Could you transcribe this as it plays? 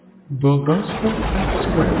The Gospel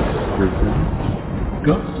Express presents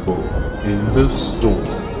Gospel in the Storm.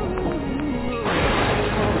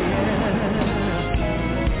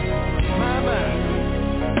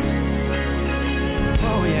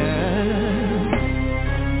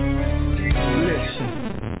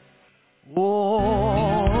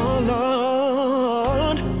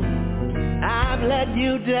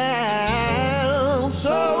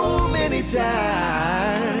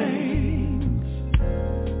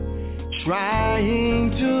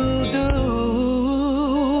 Trying to do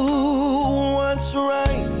what's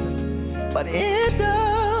right, but end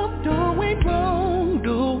up doing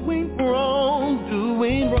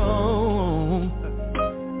wrong.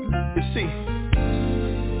 You see,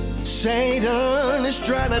 Satan is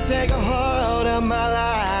trying to take a hold of my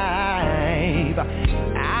life.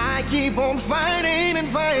 I keep on fighting,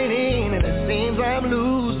 and it seems I'm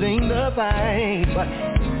losing the fight. But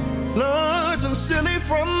Lord, I'm silly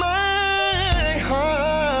from my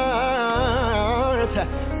heart.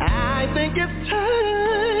 I think it's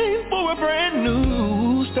time for a brand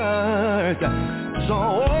new start. So,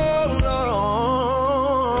 oh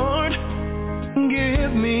Lord,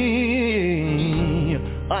 give me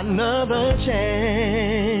another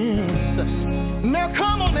chance. Now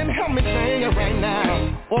come on and help me sing it right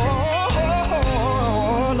now. Oh,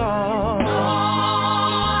 Lord.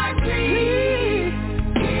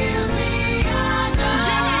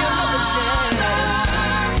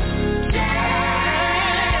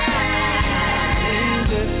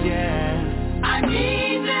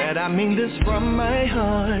 I mean this from my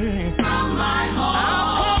heart. I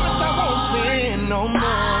promise I won't sin no more.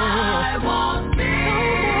 I won't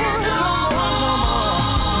sin no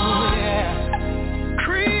more. Yeah.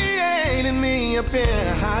 Creating me a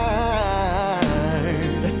pure heart.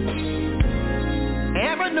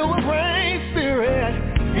 Ever new a brave spirit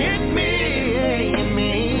in me.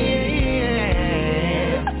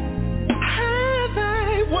 Have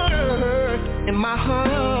thy word in my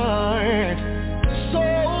heart.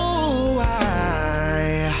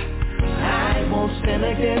 Sin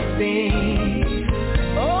against thee.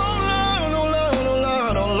 Oh Lord, oh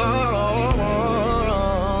Lord, oh Lord, oh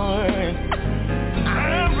Lord. I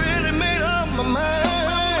really made up my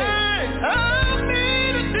mind. I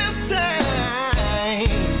made it this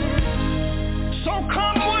time. So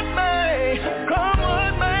come what may,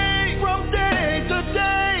 from day to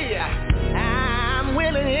day, I'm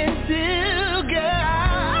willing to go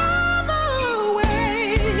the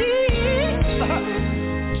way.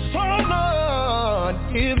 So Lord,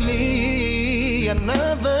 give me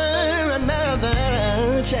another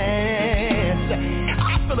chance. I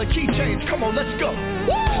feel a key change. Come on, let's go. Woo!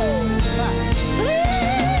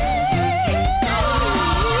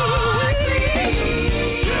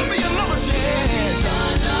 Give me another chance.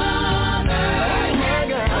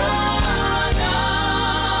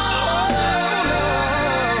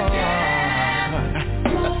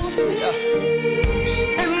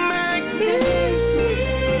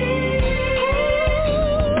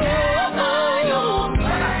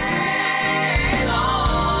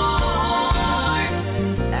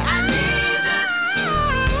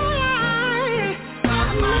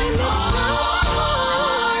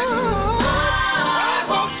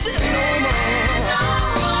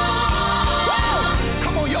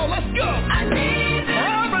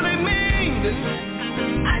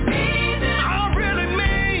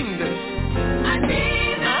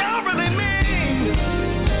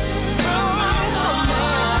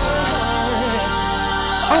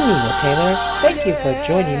 I'm Nina Taylor. Thank you for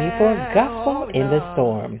joining me for Gospel in the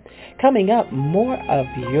Storm. Coming up, more of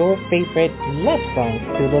your favorite love songs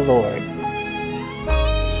to the Lord.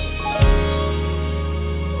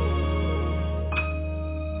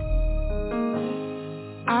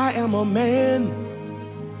 I am a man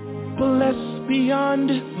blessed beyond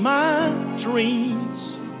my dreams,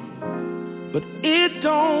 but it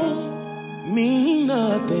don't mean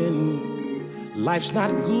nothing. Life's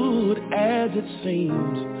not good as it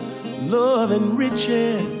seems. Love and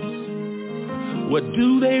riches, what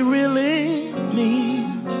do they really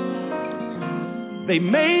mean? They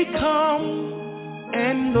may come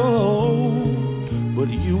and go, but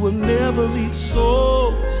you will never leave,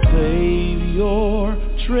 so save your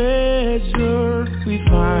treasure. We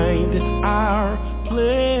find our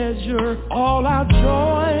pleasure, all our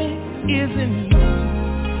joy is in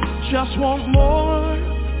you. Just want more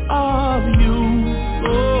of you,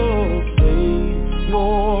 so save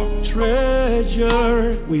your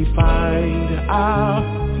treasure. We find our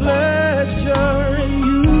pleasure in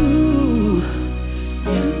you.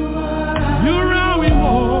 You're all we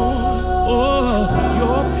want. Oh,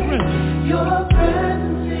 your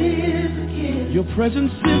presence is a gift. Your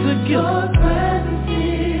presence is a gift.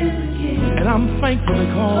 And I'm thankful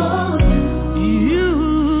because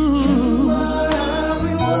you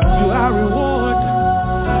are our reward.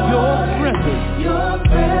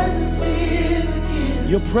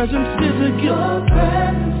 Your presence is a gift.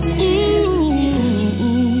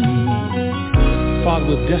 Father,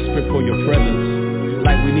 we're desperate for your presence.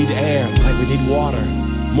 Like we need air, like we need water.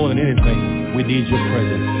 More than anything, we need your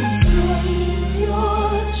presence.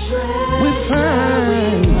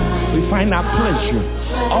 We find our pleasure.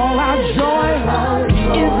 All our joy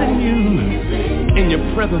is in you. In your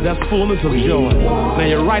presence, there's fullness of joy. And in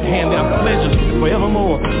your right hand, there are pleasures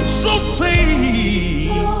forevermore. So say,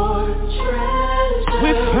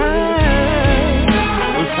 we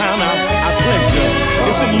found our pleasure.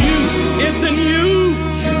 It's in you. It's in you.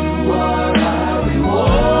 You are our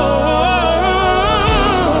reward.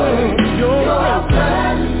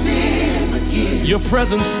 Your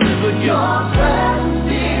presence is a gift.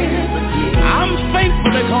 I'm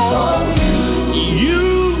thankful because you.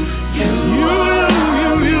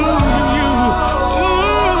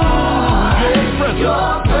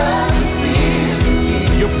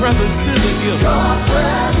 Your presence is a gift.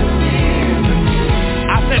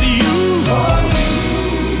 I said you're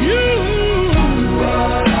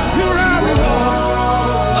our reward.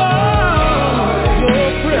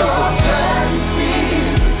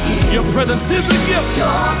 Your presence is a gift.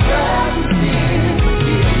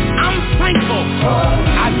 I'm thankful.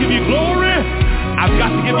 I give you glory. I've got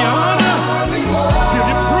to give you honor. Give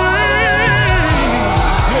you praise.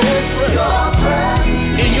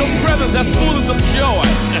 In your presence, there's fullness of joy.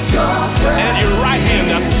 And your right hand,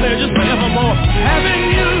 there's pleasures forevermore. Having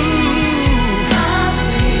you,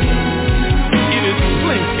 it is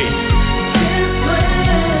plenty.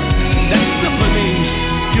 That simply means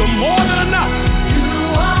you're more than enough.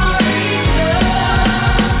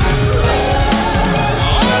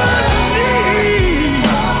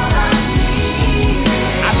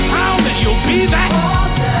 Be that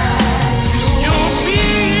you'll be.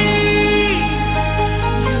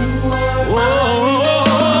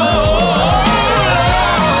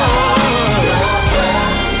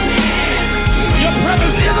 Your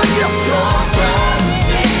presence is a gift,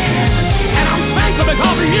 and I'm thankful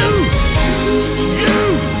because of you.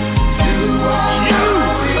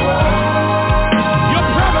 Your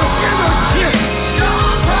presence is a gift.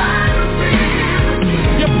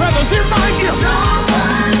 Your presence is my gift.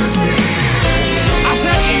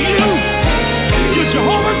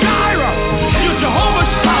 Jehovah Jireh, you're Jehovah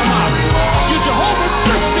Shammah, you're Jehovah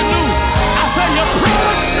Tsidkenu. I say your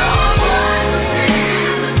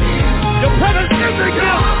presence is a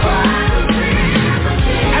gift.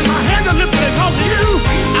 And my hands are lifted because of you.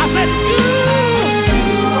 I said you.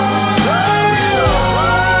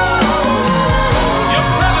 Your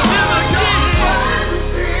presence is a gift.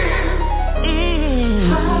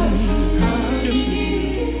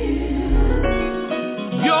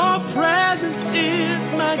 Your presence is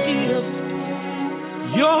my gift.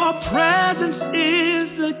 Your presence is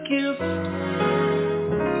the gift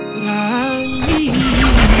that I need.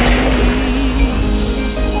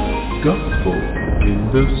 Gospel in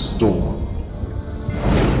the Storm.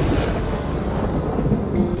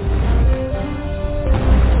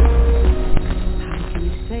 How can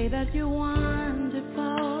you say that you're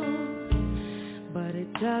wonderful, but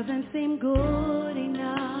it doesn't seem good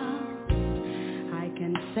enough? I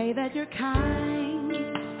can say that you're kind,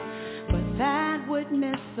 but that would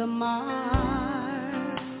miss the mark.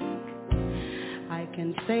 I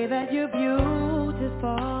can say that you're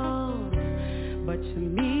beautiful, but to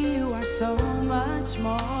me you are so much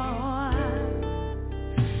more.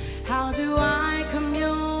 How do I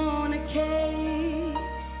communicate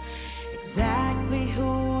exactly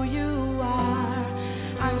who you are?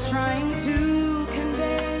 I'm trying to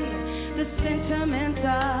convey the sentiment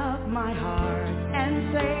of my heart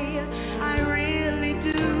and say I really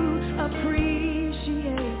do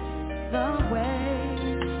appreciate the way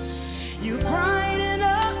you brighten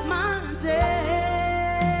up my day.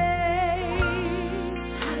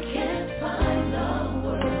 I can't find the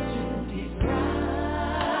words to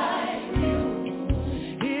describe you.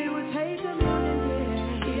 It would take a million years.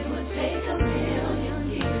 It would take a million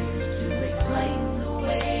years to explain the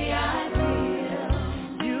way I feel.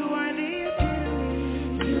 You are the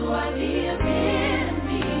epitome. You are the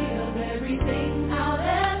epitome of everything I'll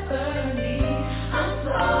ever need. I'm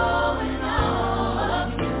so in awe of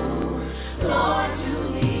you, Lord, you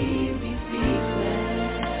leave me speechless.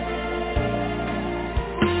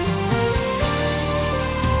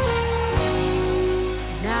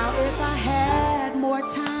 Now if I had more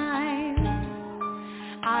time,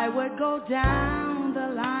 I would go down the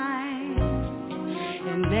line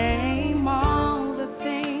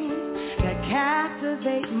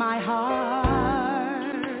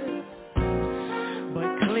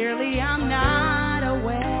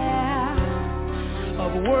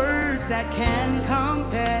that can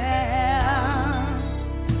compare.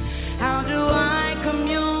 How do I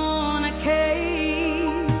communicate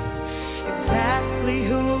exactly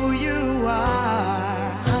who you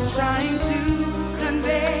are? I'm trying to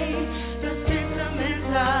convey the sentiments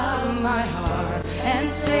of my heart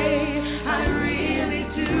and say I really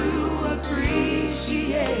do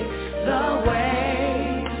appreciate the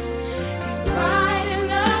way you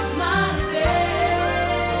brighten up my day.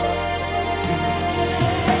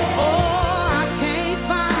 Oh, I can't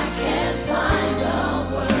find the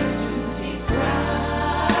words to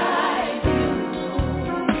describe you.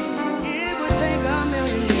 It would take a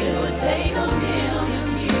million years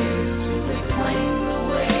to explain the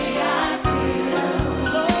way I feel.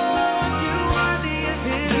 Lord, you are the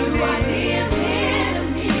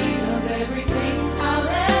epitome of everything I'll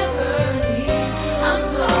ever need. I'm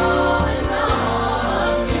so in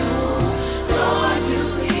love with you. Lord, you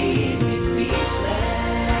leave me speechless.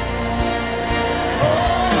 Oh,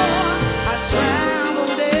 I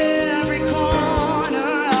traveled every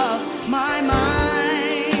corner of my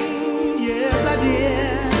mind. Yes, I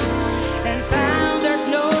did. And found there's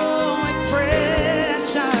no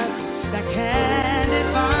expression that can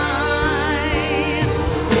define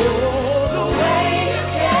the way you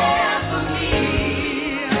care for me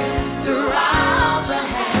throughout the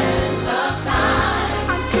hands of time.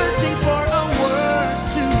 I'm searching for a word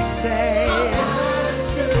to say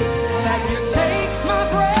that you take my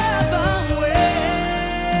breath away.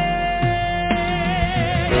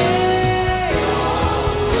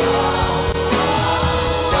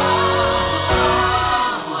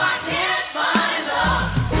 I can't find the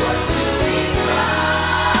words to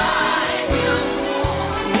describe you.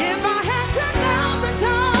 If I had to count the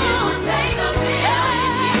time, it would take a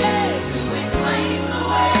million years to explain the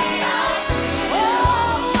way I feel. Oh,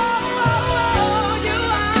 you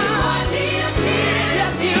are the epitome.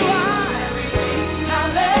 Yes, you are everything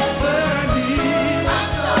I'll ever need. I'm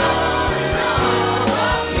so in love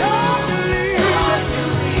with you. Lord, you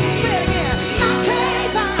leave me.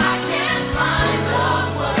 I can't find the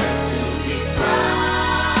words to describe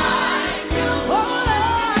you. Oh,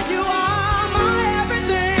 Lord, you are my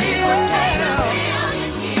everything. It would take a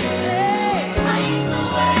million years to explain the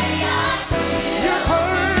way I feel. You're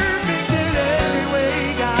perfect in every way,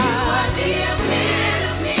 God. You are the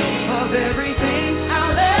epitome of everything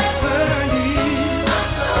I'll ever need. I'm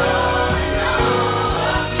so in love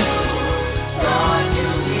with you. Lord, you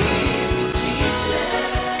leave me speechless.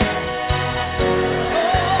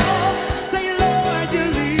 Say, Lord, you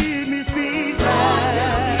leave me speechless.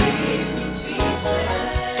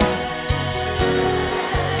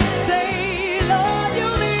 Say, Lord, you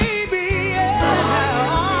leave me, yeah.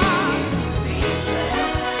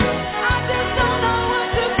 I just don't know what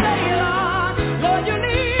to say, Lord. Lord, you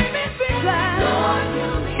leave me speechless. Lord, you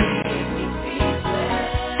leave me speechless.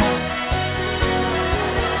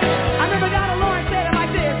 I remember God the Lord said it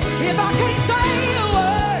like this: if I can't say a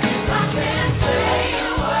word,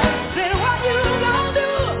 then what you gonna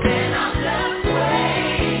do? Then I'll just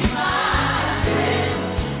wave my hand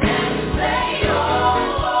and say, oh.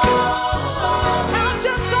 I'll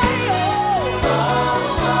just say, oh.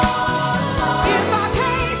 If I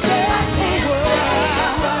can't say a word,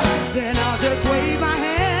 then I'll just wave my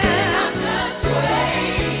hand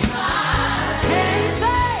and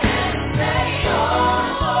say, oh.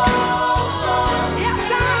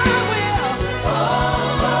 Yes, I will.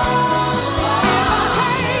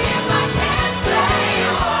 If I can't say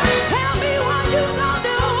a word, tell me what you gonna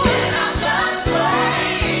do. Then I'll just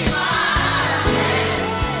wave my hand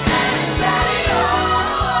and say, oh.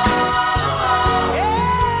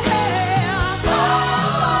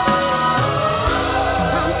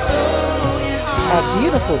 A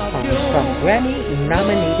beautiful song from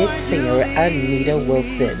Grammy-nominated singer Anita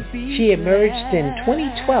Wilson. She emerged in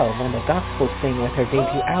 2012 on the Gospel Sing with her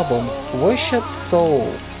debut album, Worship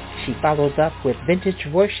Soul. She follows up with Vintage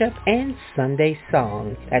Worship and Sunday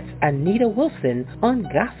Song. That's Anita Wilson on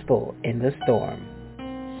Gospel in the Storm.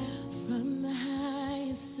 From the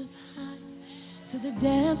highest of heights to the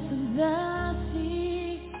depths of the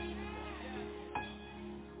sea,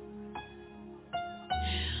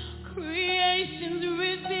 creation's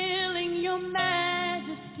revealing your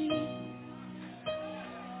majesty.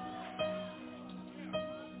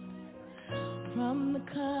 From the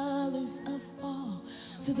colors of fall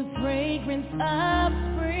to the fragrance of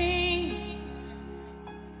spring,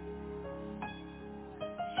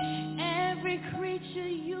 every creature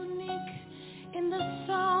unique in the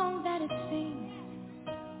song that it sings,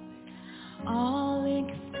 all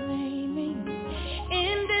exclaiming,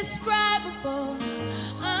 indescribable,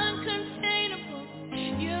 uncontainable,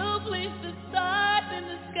 you place the stars in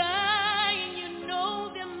the sky.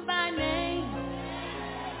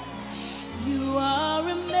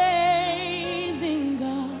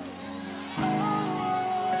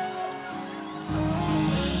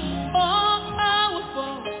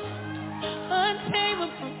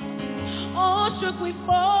 we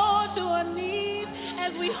fall to our knees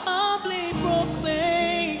as we humbly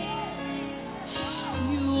proclaim,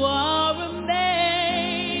 you are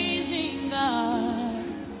amazing, God.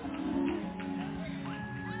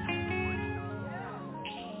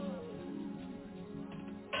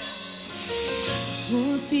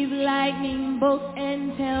 Who sees lightning bolts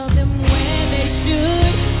and tell them where they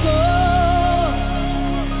should go?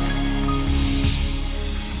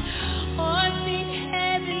 Or seen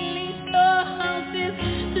heavenly storehouses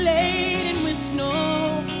laden with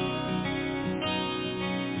snow?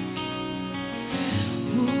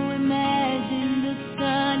 Who imagined the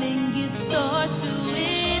sun and gives stars to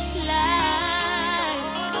its light?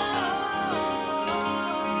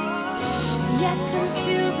 Yet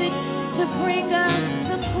confuse it to bring us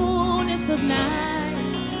the coolness of night.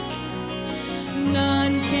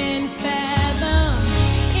 None can fathom,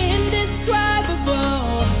 indescribable,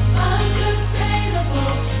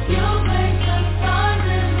 uncontainable. You make the stars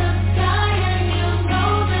in the sky and you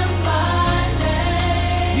know them by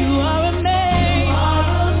name. You are amazing. You are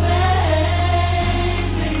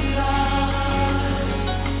amazing, God.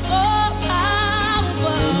 All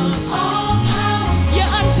powerful. All powerful.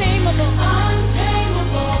 You're untamable.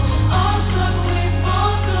 Untamable. Awesome. We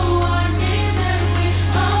fall to our knees and we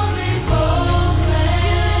humbly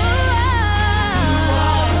proclaim.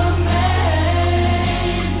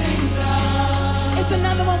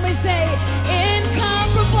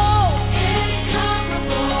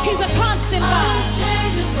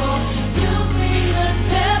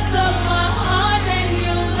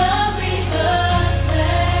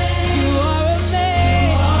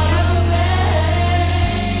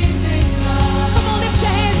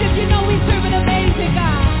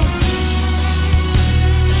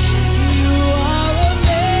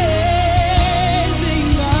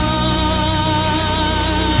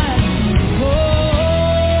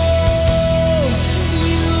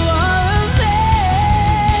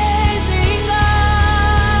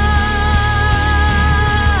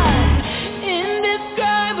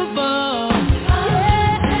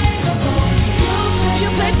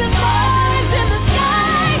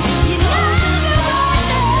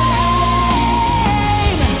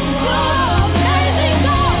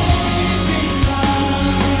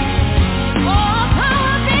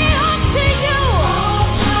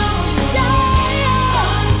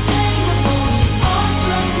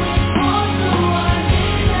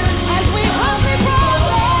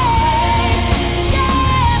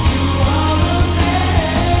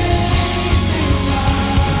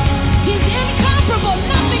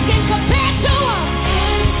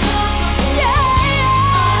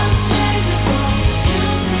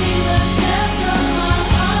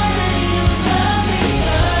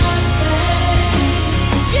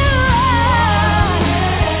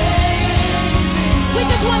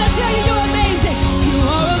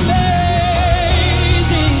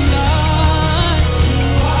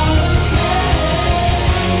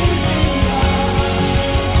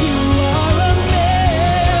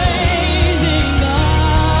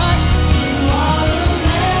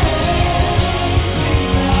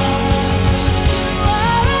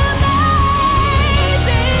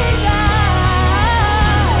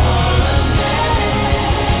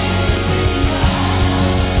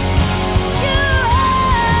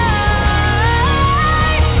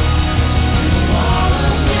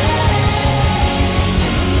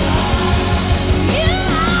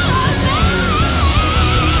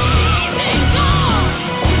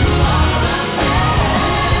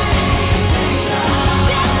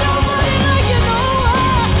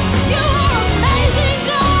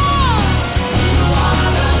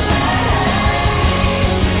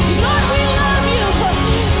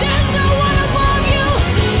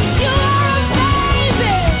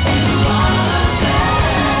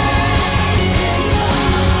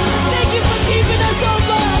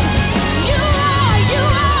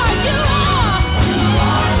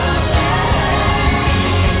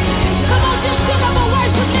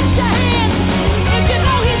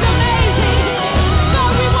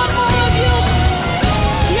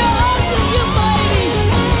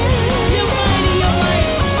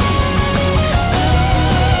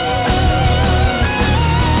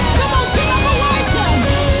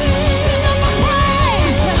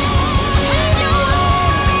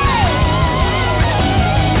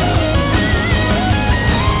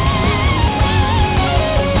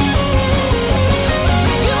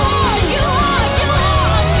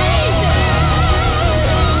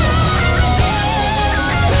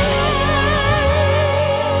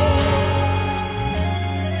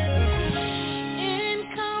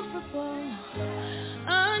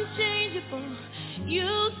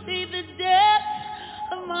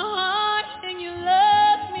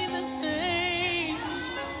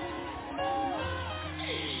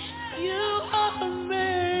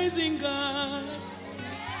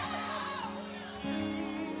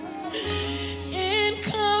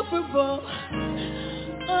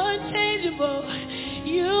 people.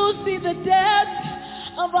 You see the depth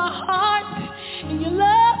of our heart, and you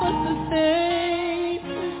love us the same.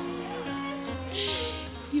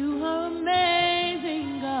 You are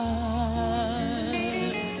amazing, God.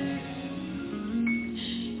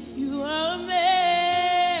 You are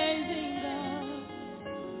amazing, God.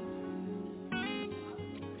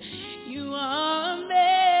 You are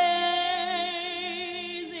amazing,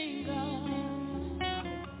 God.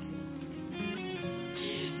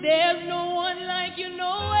 There's no one like you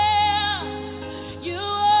nowhere. You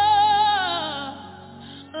are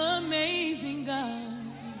amazing, God.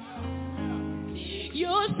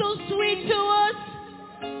 You're so sweet to us.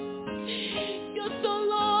 You're so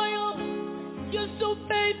loyal. You're so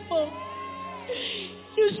faithful.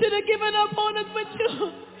 You should have given up on us, but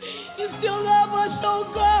you still love us, oh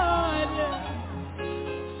God.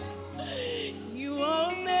 You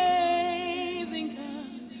are amazing, God.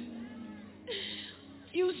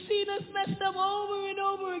 You've seen us messed up over and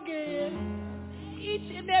over again.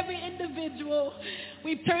 Each and every individual,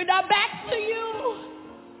 we've turned our backs to you,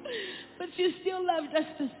 but you still loved us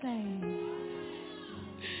the same.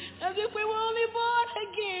 As if we were only born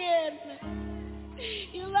again.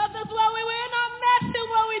 You loved us while we were in our mess and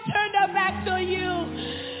while we turned our back to you.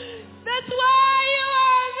 That's why you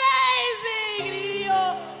are amazing.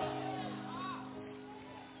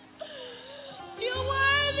 You're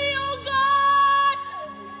worthy, oh God.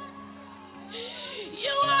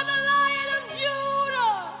 You are the Lion of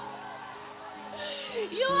Judah.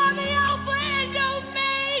 You are the Alpha and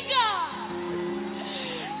Omega.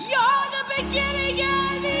 You're the beginning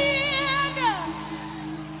and the end.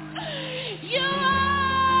 You are.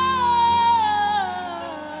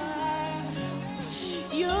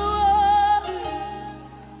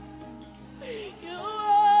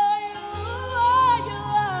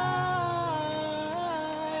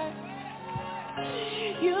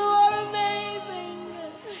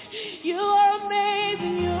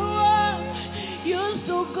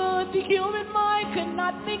 The human mind could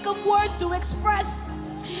not think of words to express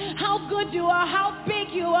how good you are, how big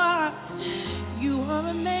you are. You are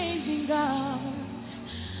amazing, God.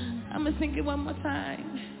 I'm going to sing it one more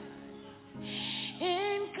time.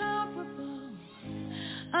 Incomparable,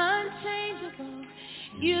 unchangeable.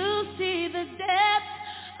 You see the depth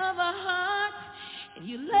of our heart, and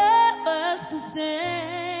you love us the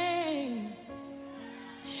same.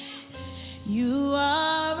 You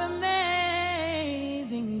are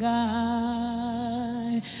amazing, God.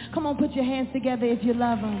 Come on, put your hands together if you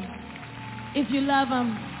love him. If you love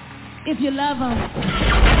him. If you love him.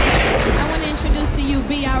 I want to introduce to you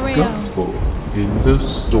BRL. Gospel in the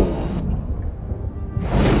Storm.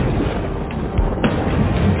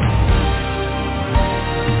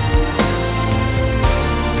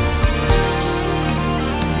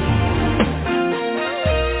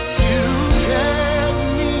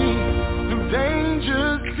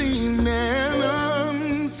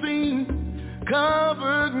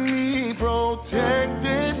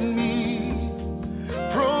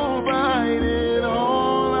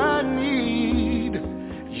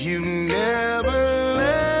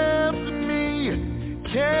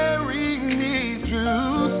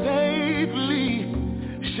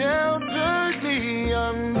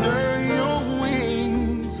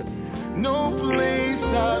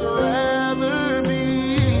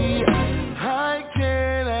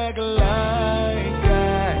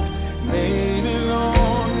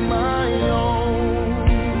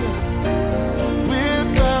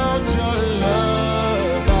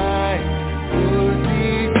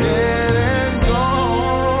 Yeah.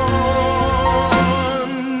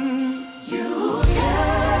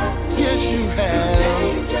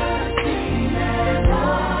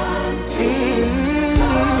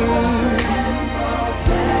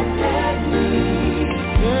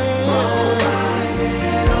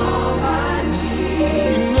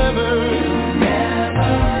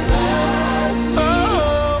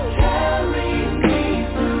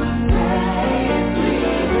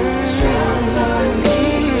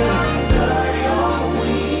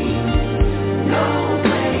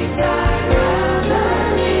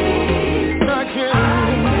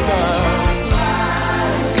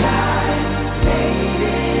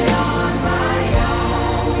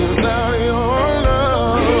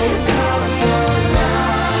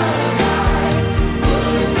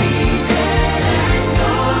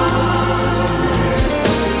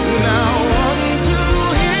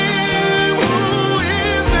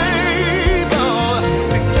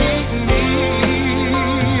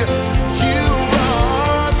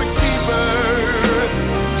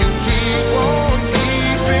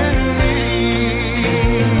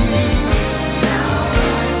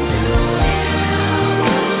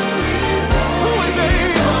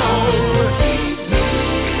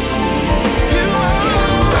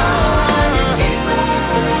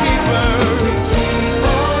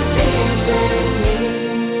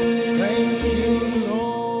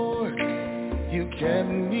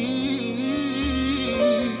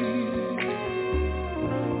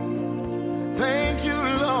 Thank you,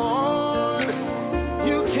 Lord.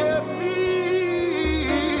 You kept me.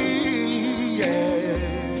 Yeah.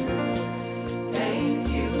 Thank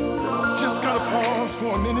you, Lord. Just gotta pause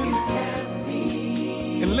for a minute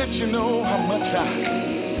and let you know how much I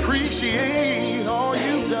appreciate all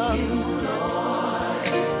you've done.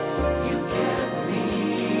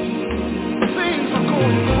 Things are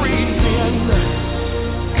going crazy and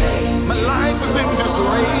my life was in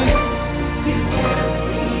disarray.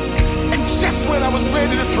 And just when I was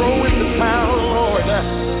ready to throw in the towel, Lord,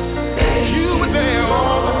 you were there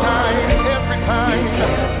all the time, every time.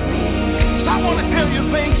 So I want to tell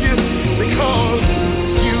you thank you because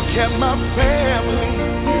you kept my family.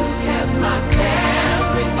 You kept my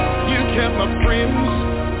family. You kept my friends.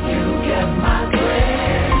 You kept my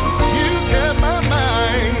friends. You kept my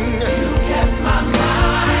mind. You kept my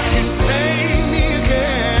mind. You saved me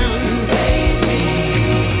again. Saved me.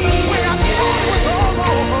 When I thought it was all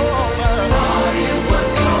over. Thought it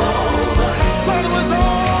was over. Thought it was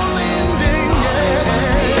all ending,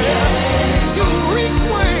 yeah. You reached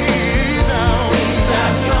way down. Reached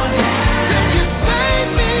out your hand. Then you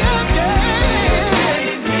saved me again.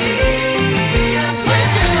 Saved me again.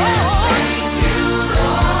 Thank you, Lord. You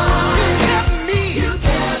kept me. You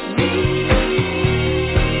kept me.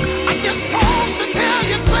 I just called to tell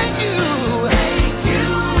you thank you. Thank you,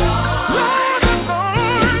 Lord. Lord,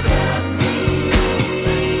 Lord.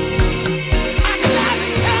 I gotta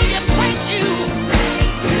tell you thank you.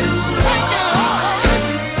 Thank you, Lord.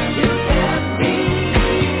 You kept me.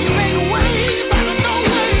 You made a way out of no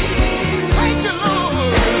way. Thank you,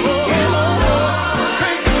 Lord.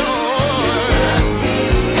 Thank you, Lord.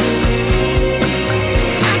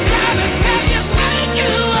 I gotta tell you thank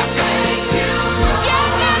you. Thank you, Lord.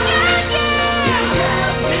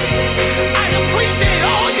 I appreciate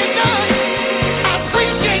all you done. I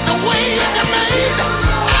appreciate the way you made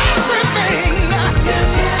everything.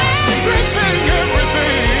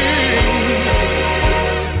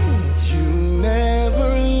 You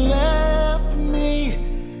never left me,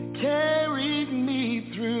 carried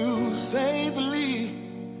me through safely,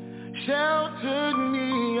 sheltered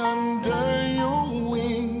me under your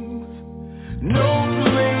wings. No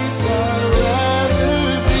place I'd rather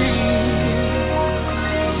be.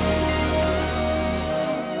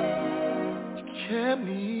 You kept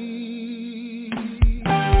me.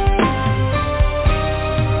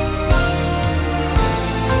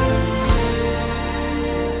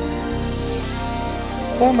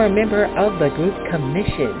 Former member of the group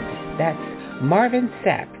Commissioned, that's Marvin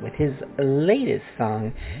Sapp with his latest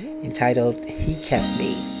song entitled He Kept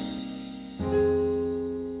Me.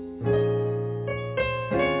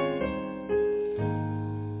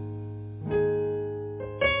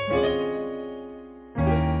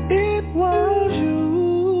 It was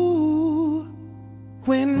you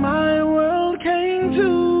when my world came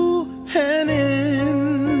to an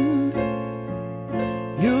end.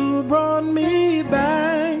 You brought me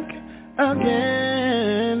back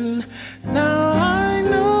again. Now I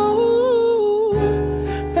know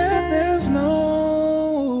that there's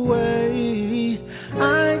no way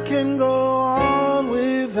I can go on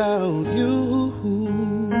without you.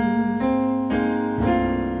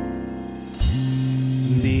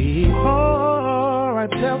 Before I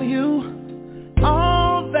tell you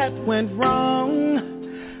all that went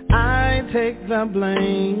wrong, I take the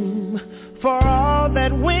blame for all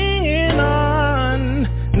that went on.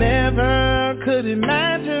 Never could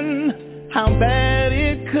imagine how bad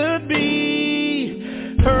it could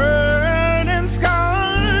be. Hurt and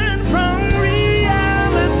scarred from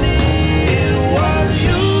reality. It was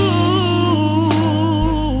you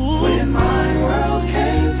when my world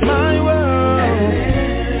came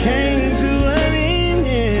to an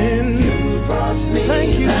end. You brought me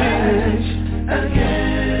thank you, Jesus.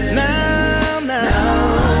 Again. Now I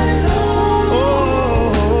know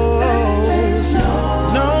there's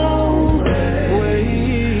no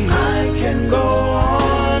way I can go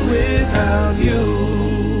on without you.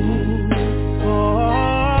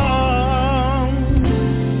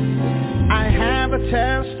 I have a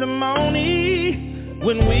testimony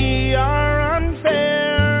when we are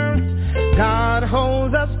unfair. God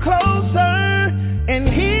holds us closer in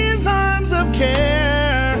His arms of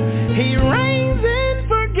care. He reigns in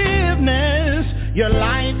forgiveness, your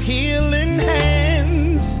life healing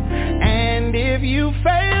hands. And if you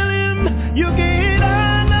fail Him, you get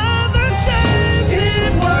another chance.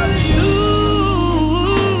 It was you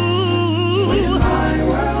when my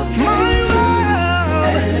world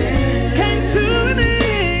came to an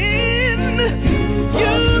end.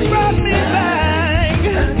 You brought me back.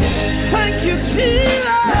 Thank you,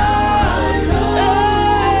 Jesus.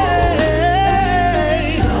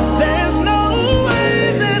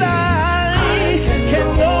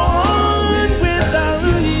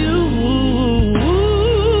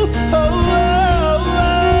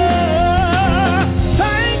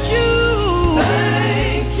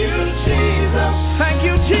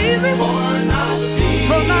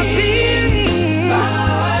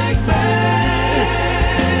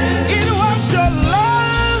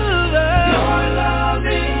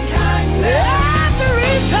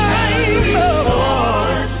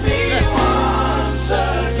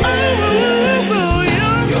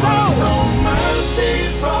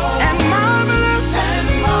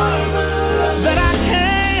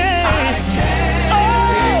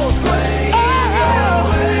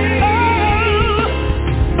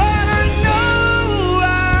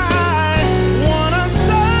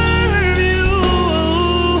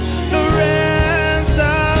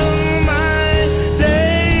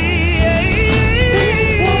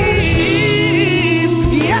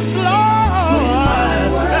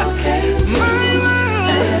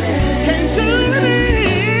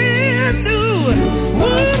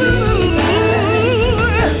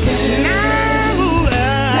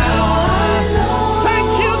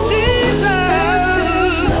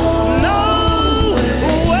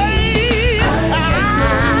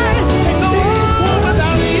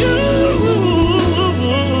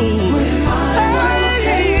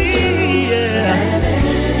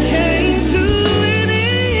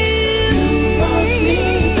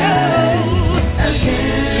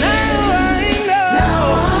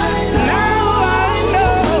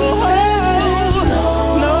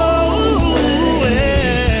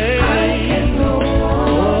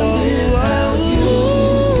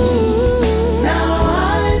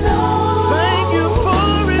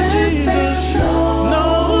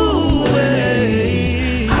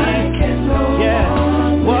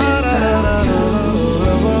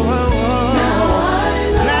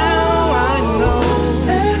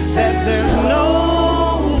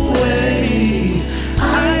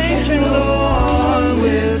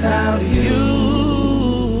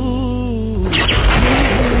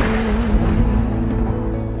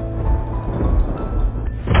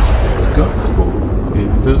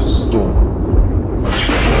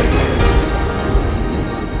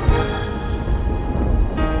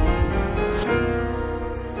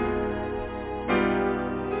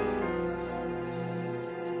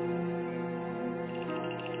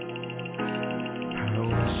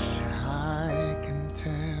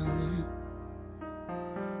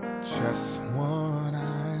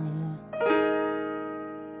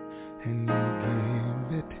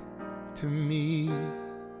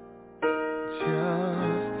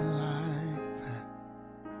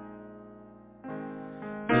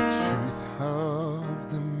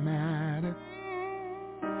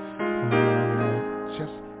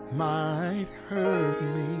 just might hurt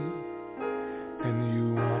me, and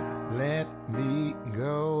you won't let me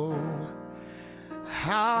go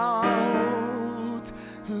out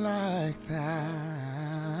like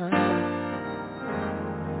that.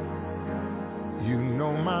 You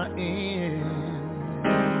know my end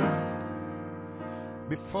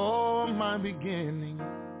before my beginning.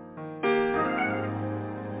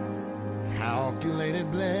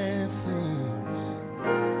 Calculated blessings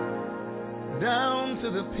down to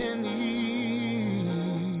the penny.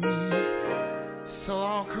 So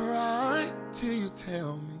I'll cry till you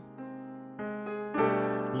tell me,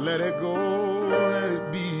 let it go, let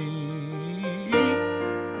it be.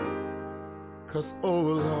 'Cause oh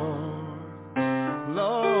Lord,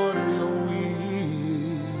 Lord, your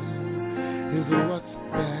will is what's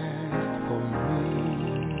best for me.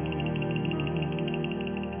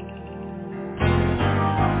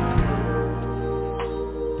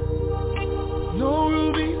 No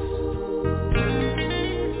rubies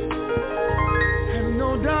and no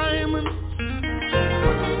diamonds,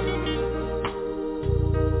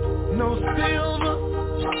 no silver,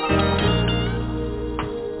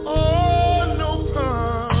 oh no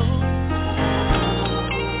pearl.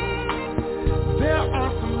 There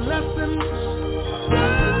are some lessons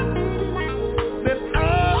that I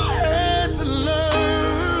had to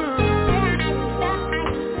learn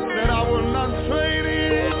that I will not trade in.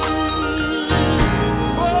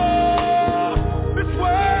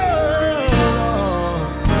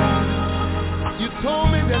 Told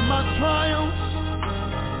me that my triumphs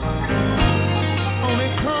only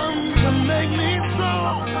come to make me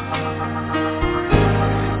strong,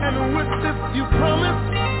 and with this you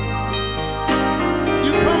promised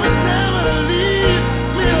never to leave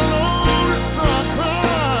me alone. So I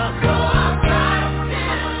cried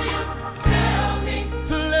till you tell me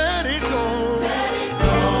to let it go, let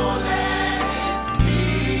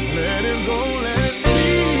it go, let it go,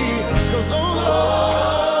 let it be. 'Cause oh Lord,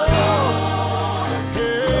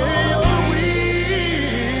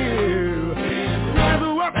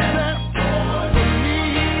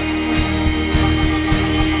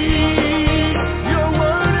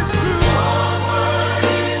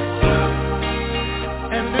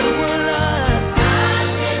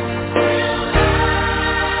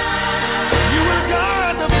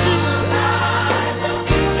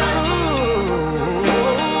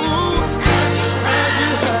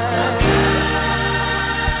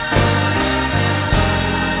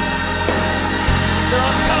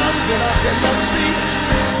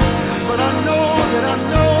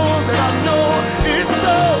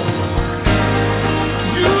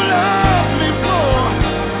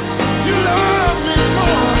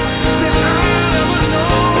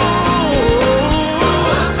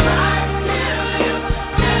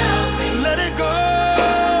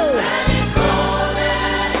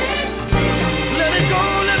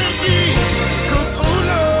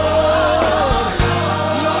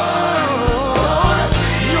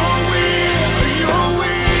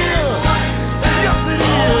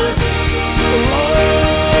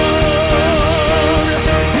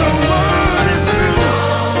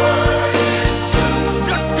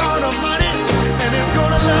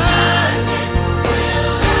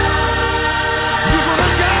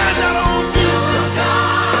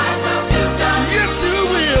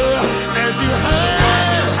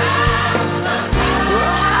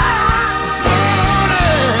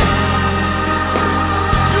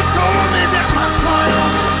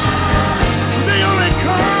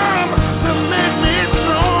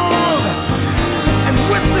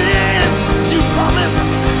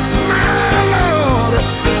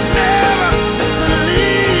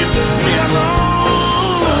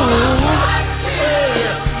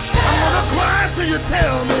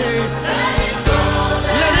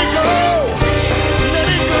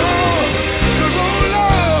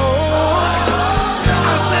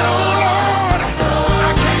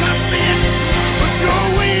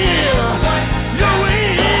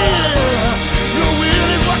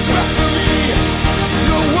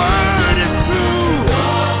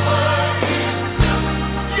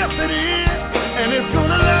 and it's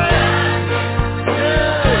gonna last.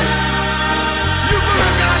 Yeah. You're gonna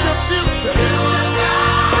guide the future.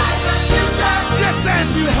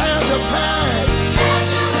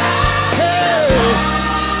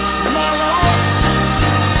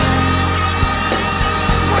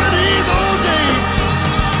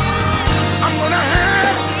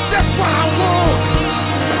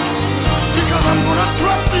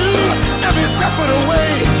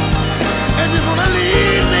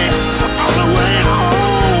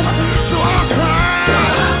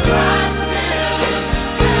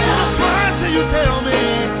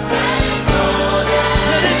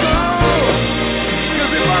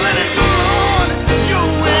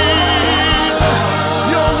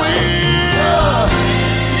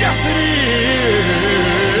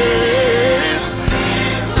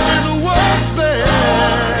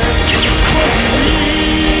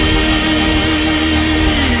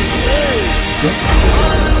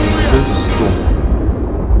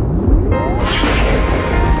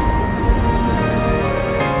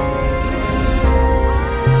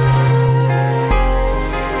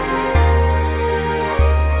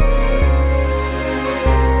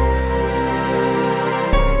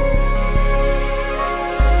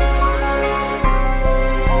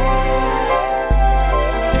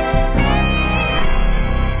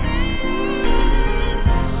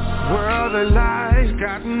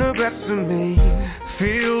 gotten the best of me.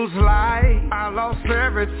 Feels like I lost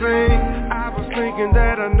everything I was thinking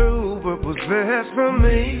that I knew, but was best for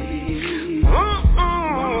me.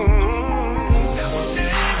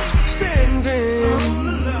 Standing,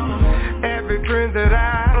 every friend that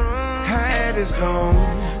I had is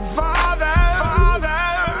gone. Father,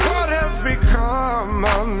 what has become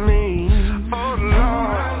of me? Oh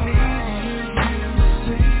Lord,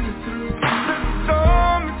 the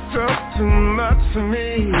storm is up too much for me.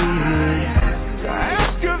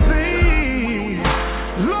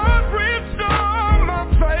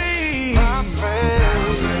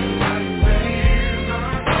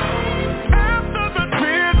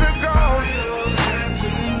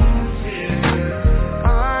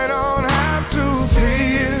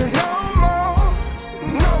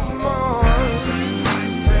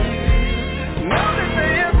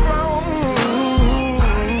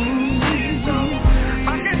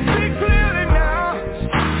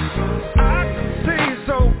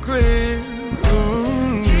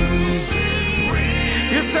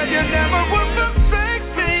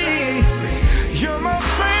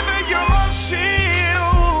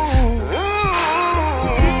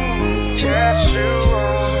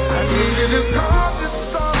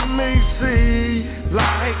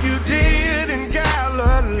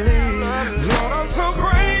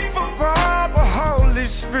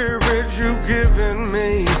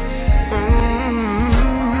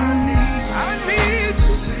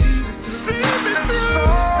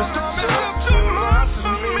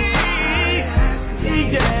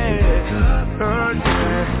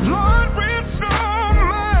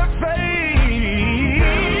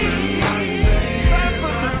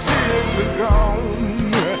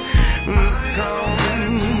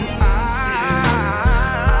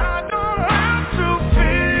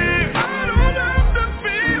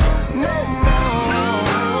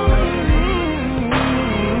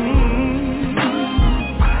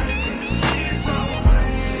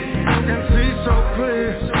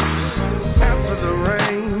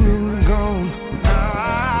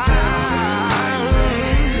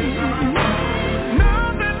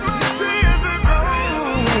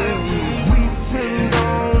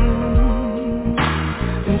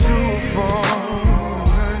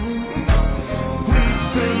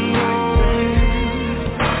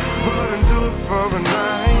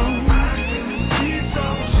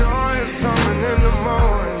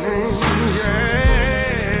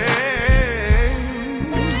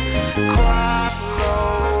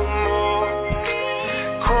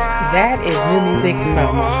 That is new music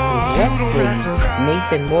from Wesley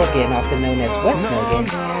Nathan Morgan, also known as Wes Morgan,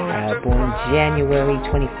 born January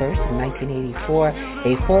 21st, 1984,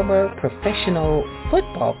 a former professional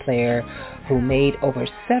football player who made over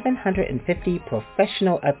 750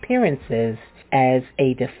 professional appearances as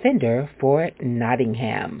a defender for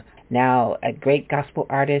Nottingham. Now a great gospel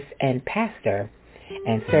artist and pastor,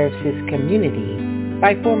 and serves his community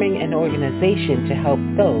by forming an organization to help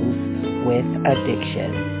those with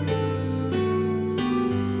addiction.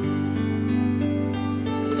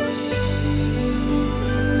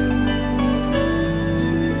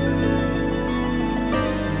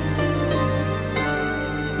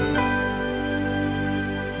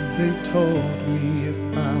 They told me if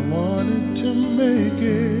I wanted to make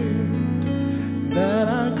it, that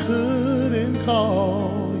I couldn't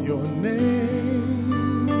call your name.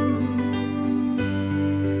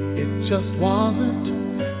 It just wasn't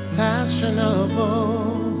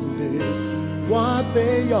fashionable, is what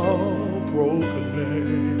they all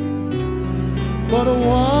proclaimed. But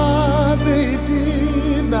what they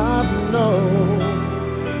did not know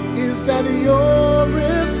is that you're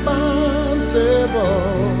responsible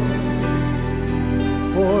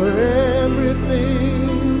for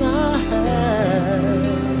everything I have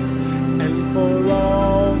and for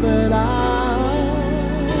all that I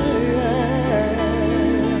am.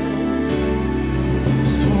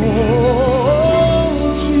 So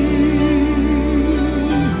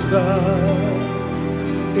Jesus,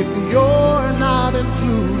 if you're not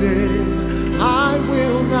included, I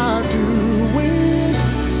will not do it.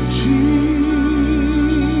 Jesus,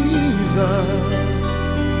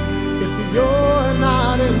 if you're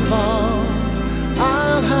not involved,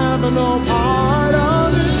 I'll have no part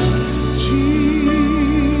of it. Jesus,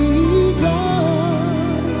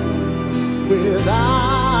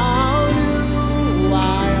 without you, I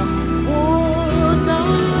would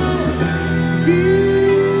not be.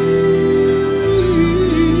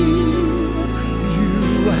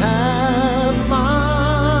 You have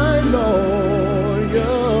my loyalty.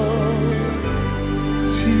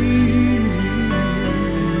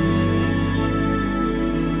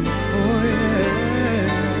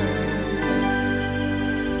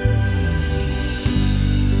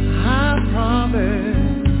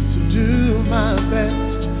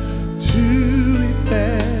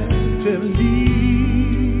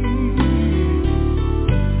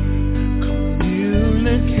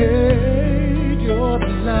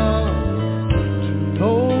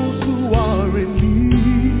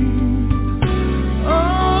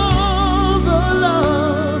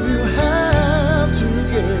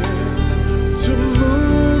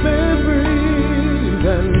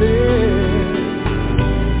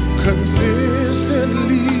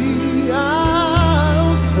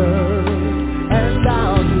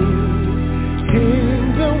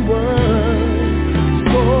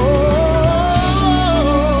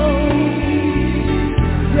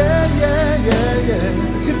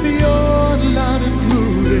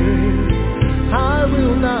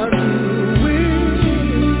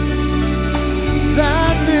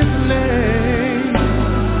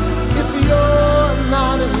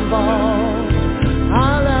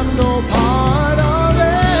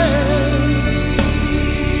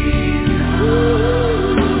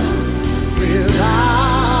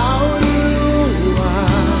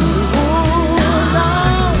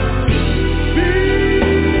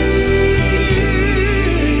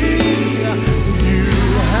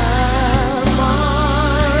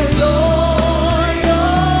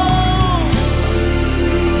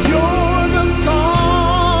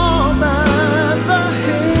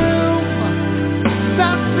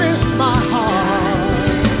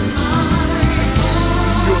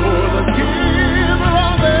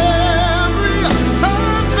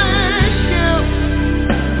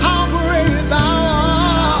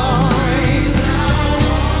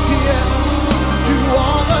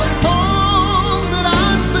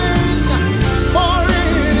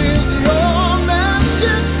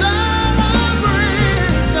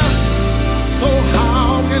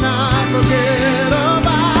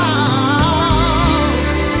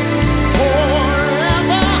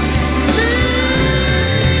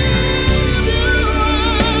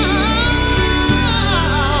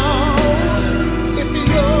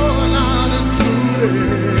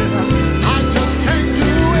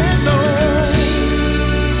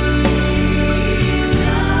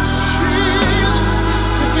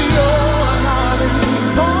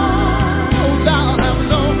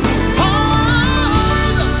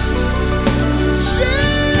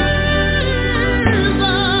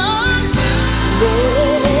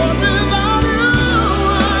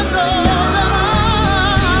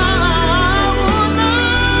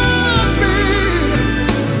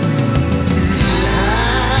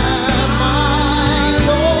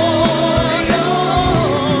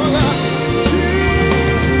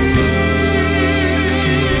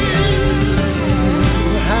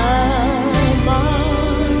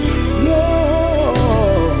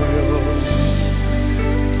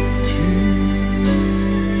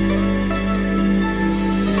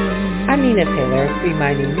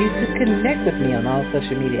 reminding you to connect with me on all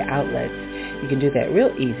social media outlets. You can do that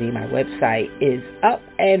real easy. My website is up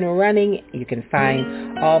and running. You can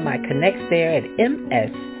find all my connects there at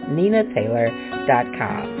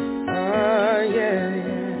msninataylor.com.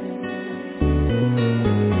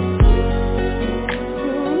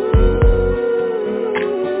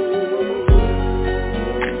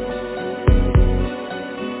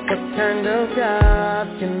 What kind of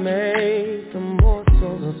God can make the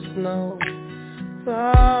morsels of snow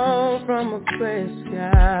fall from a gray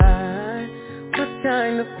sky? What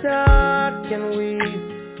kind of God can weave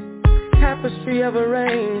tapestry of a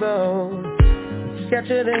rainbow, sketch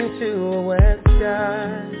it into a wet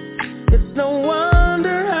sky? It's no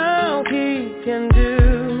wonder how he can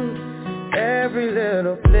do every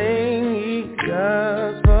little thing he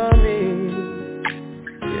does for me.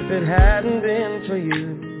 If it hadn't been for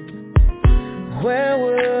you, where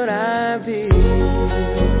would I be?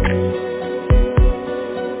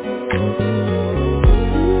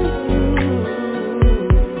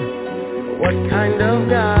 What kind of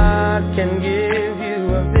God can give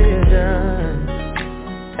you a vision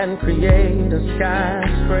and create a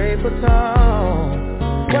skyscraper tall?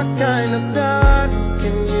 What kind of God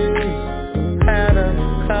can use pattern,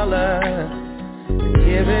 color, and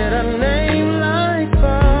give it a name like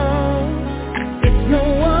fall? It's no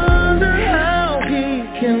wonder how he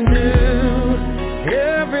can do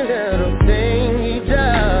every little thing he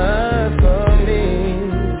does for me.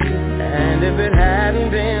 And if it hadn't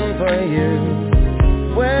been for you,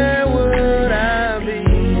 where would I be?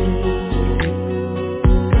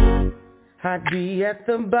 I'd be at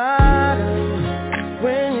the bottom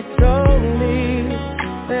when you told me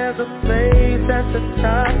there's a place at the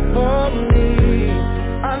top for me.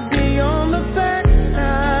 I'd be on the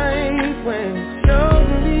backside when you showed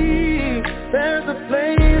me there's a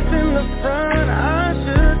place in the front I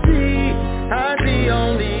should be. I'd be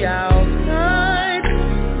on the outside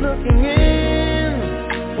looking in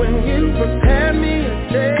when you prepared me a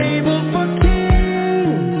table for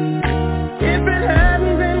kings. If it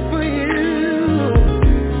hadn't been for you,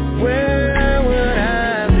 where would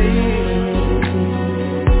I be?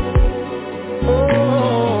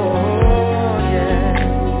 Oh, yeah.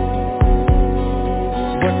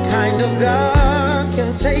 What kind of God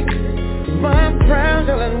can take my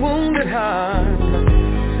fragile and wounded heart,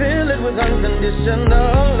 fill it with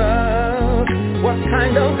unconditional love? What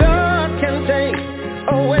kind of God can take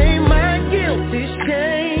away my guilty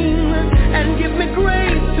shame and give me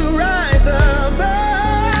grace to rise above?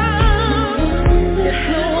 It's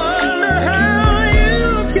no wonder how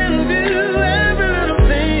you can do every little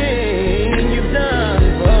thing you've done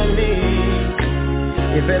for me.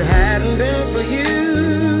 If it hadn't been for you,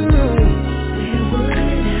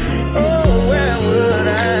 where would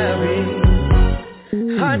I be?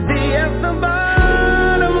 I'd be at the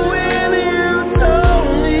bottom when you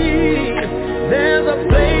told me there's a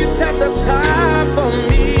place at the top for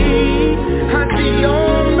me. I'd be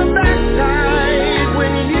on the backside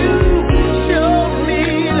when you showed me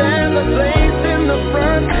there's a place in the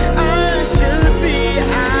front I should be.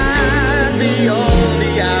 I'd be on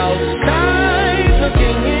the outside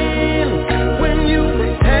looking in when you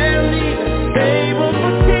prepare me a table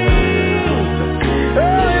for kings.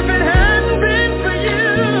 Oh, if it hadn't been for you,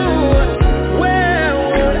 where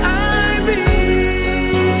would I be?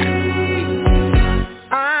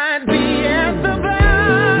 I'd be at the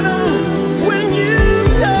bottom when you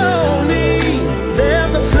told me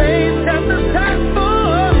there's a place at the top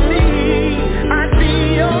for me. I'd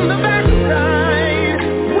be on the backside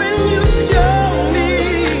when you showed me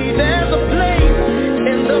there's a place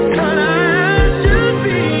in the front I should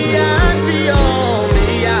be. I'd be on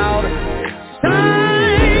the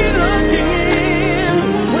outside looking in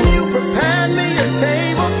when you prepared me a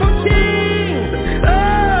table for kings.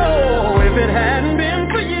 Oh, if it hadn't been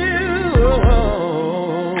for you,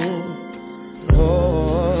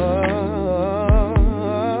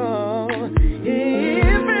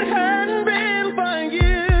 if it hadn't been for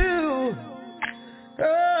you, The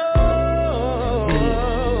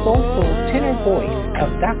soulful tenor voice of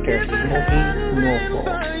Dr. Smokey Norfolk.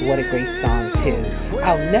 What a great song, too.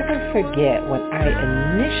 I'll never forget when I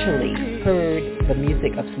initially heard the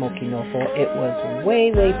music of Smokey Norfolk. It was way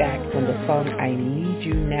back when the song I Need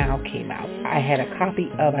You Now came out. I had a copy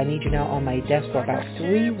of I Need You Now on my desk for about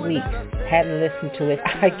 3 weeks. Hadn't listened to it.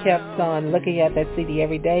 I kept on looking at that CD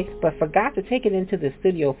every day, but forgot to take it into the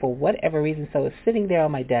studio for whatever reason, so it's sitting there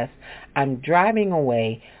on my desk. I'm driving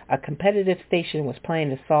away. A competitive station was playing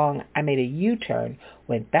the song. I made a U-turn,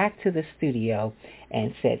 went back to the studio,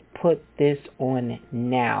 and said, put this on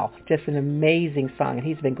now. Just an amazing song, and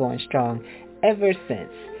he's been going strong ever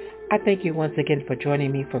since. I thank you once again for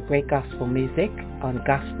joining me for great gospel music on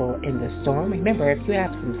Gospel in the Storm. Remember, if you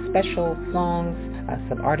have some special songs,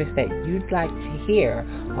 some artists that you'd like to hear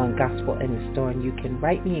on Gospel in the Storm, you can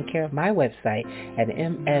write me in care of my website at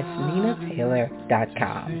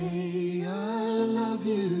msninataylor.com.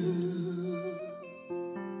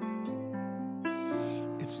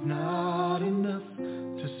 It's not enough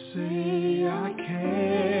to say I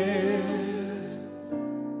care.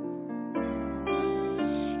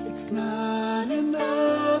 It's not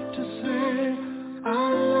enough to say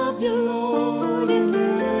I love you, Lord, in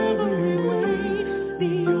every way.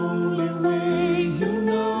 The only way you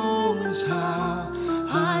know is how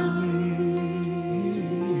I live.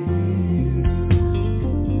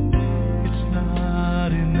 It's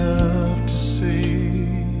not enough to say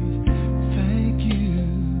thank you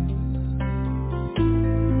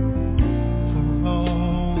for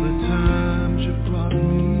all the times you brought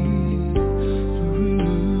me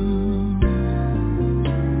through.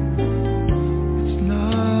 It's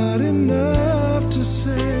not enough to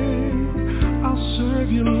say I'll serve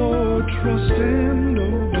you, Lord, trust and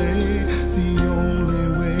obey. The only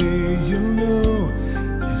way you know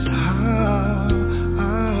is how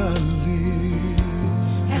I live.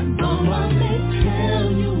 And though I may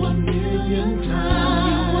tell you a million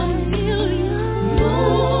times,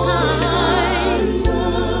 Lord, I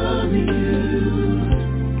love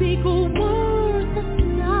you. Speak a word that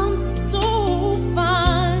sounds so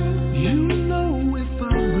fine. You know if I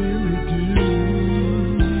really do.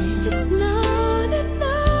 It's not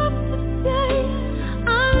enough to say I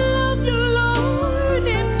love you, Lord,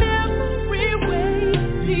 in every way.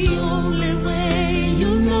 The only way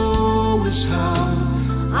you know is how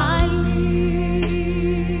I live.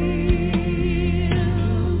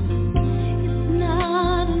 It's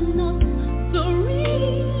not enough to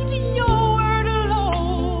read your word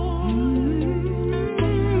alone.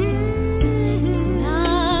 It's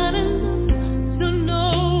not enough to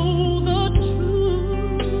know the truth.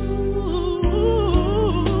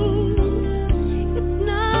 It's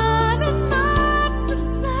not enough to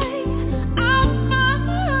say I'll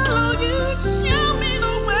follow you, show me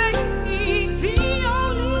the way. The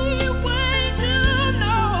only way to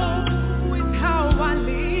know is how I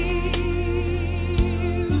live.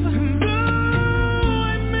 And though I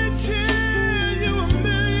may tell you a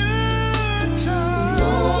million times,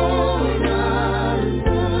 Lord, I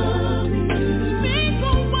love you. Speak a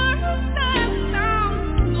word that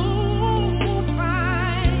sounds so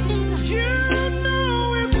fine. You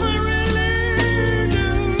know if I really do.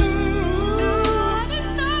 Not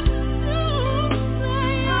enough to say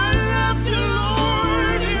I love you,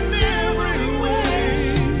 Lord, in every way.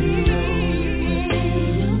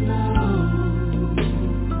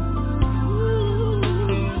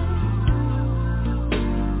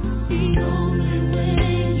 The only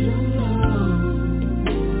way you know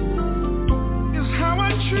is how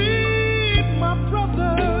I treat my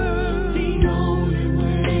brother. The only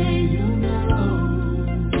way you know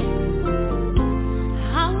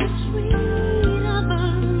how sweet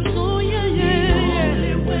others. Oh yeah, yeah. the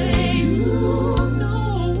only way you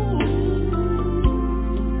know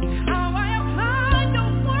How I apply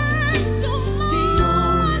your word to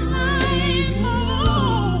my life.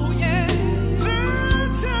 Oh yeah.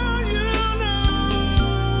 That's how you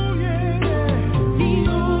know, yeah. The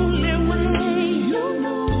only way you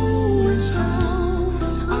know is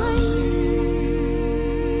how I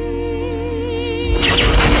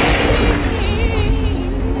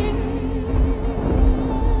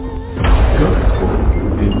Gospel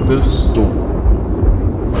in the Storm.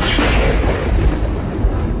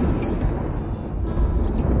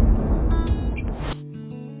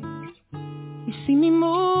 You see me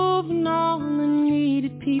moving all the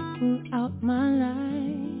needed people out my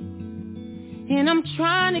life, and I'm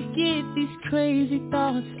trying to get these crazy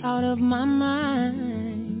thoughts out of my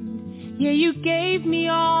mind. Yeah, you gave me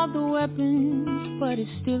all the weapons, but it's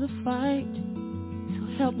still a fight. So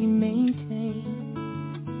help me maintain.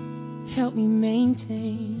 Help me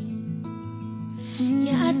maintain.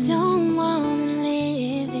 Yeah, I don't wanna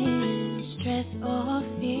live in stress or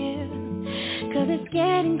fear, 'cause it's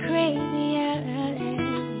getting crazier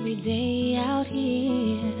every day out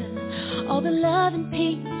here. All the love and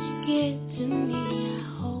peace you give to me, I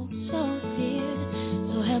hold so dear.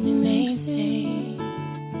 So help me maintain.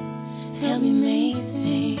 Help me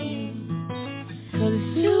maintain. 'Cause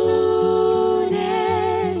as soon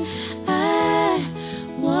as I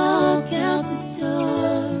walk out the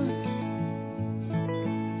door,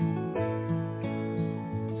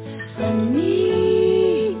 I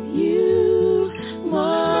need you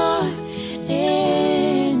more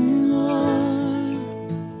and more.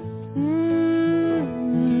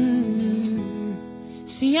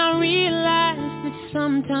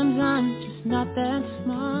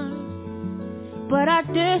 but I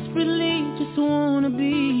desperately just wanna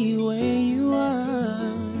be where you are.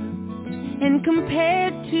 And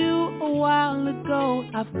compared to a while ago,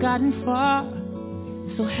 I've gotten far.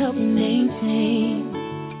 So help me maintain,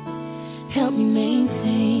 help me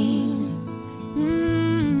maintain.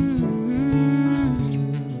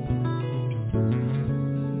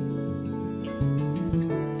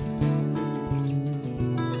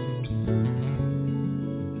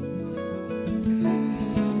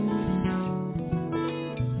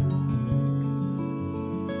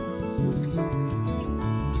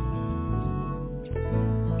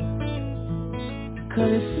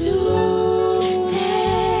 Cause soon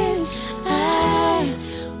as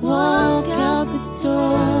I walk out the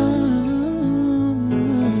door,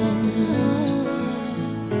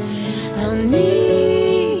 I'll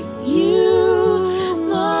need you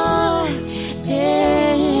more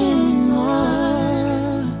and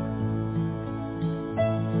more.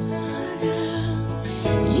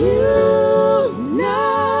 You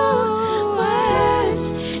know what's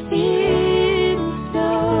in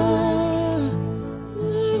store.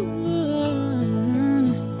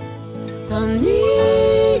 I'll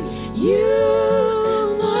need you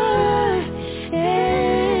more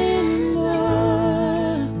and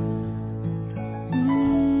more.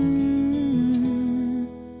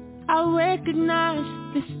 I recognize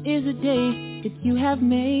this is a day that you have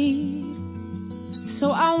made,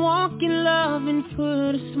 so I walk in love and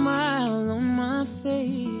put a smile on my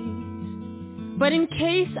face. But in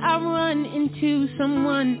case I run into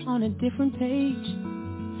someone on a different page,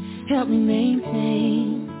 help me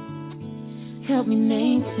maintain, help me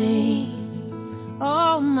maintain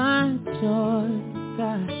all my joy,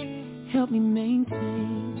 God, help me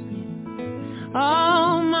maintain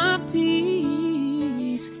all my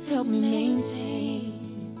peace, help me maintain.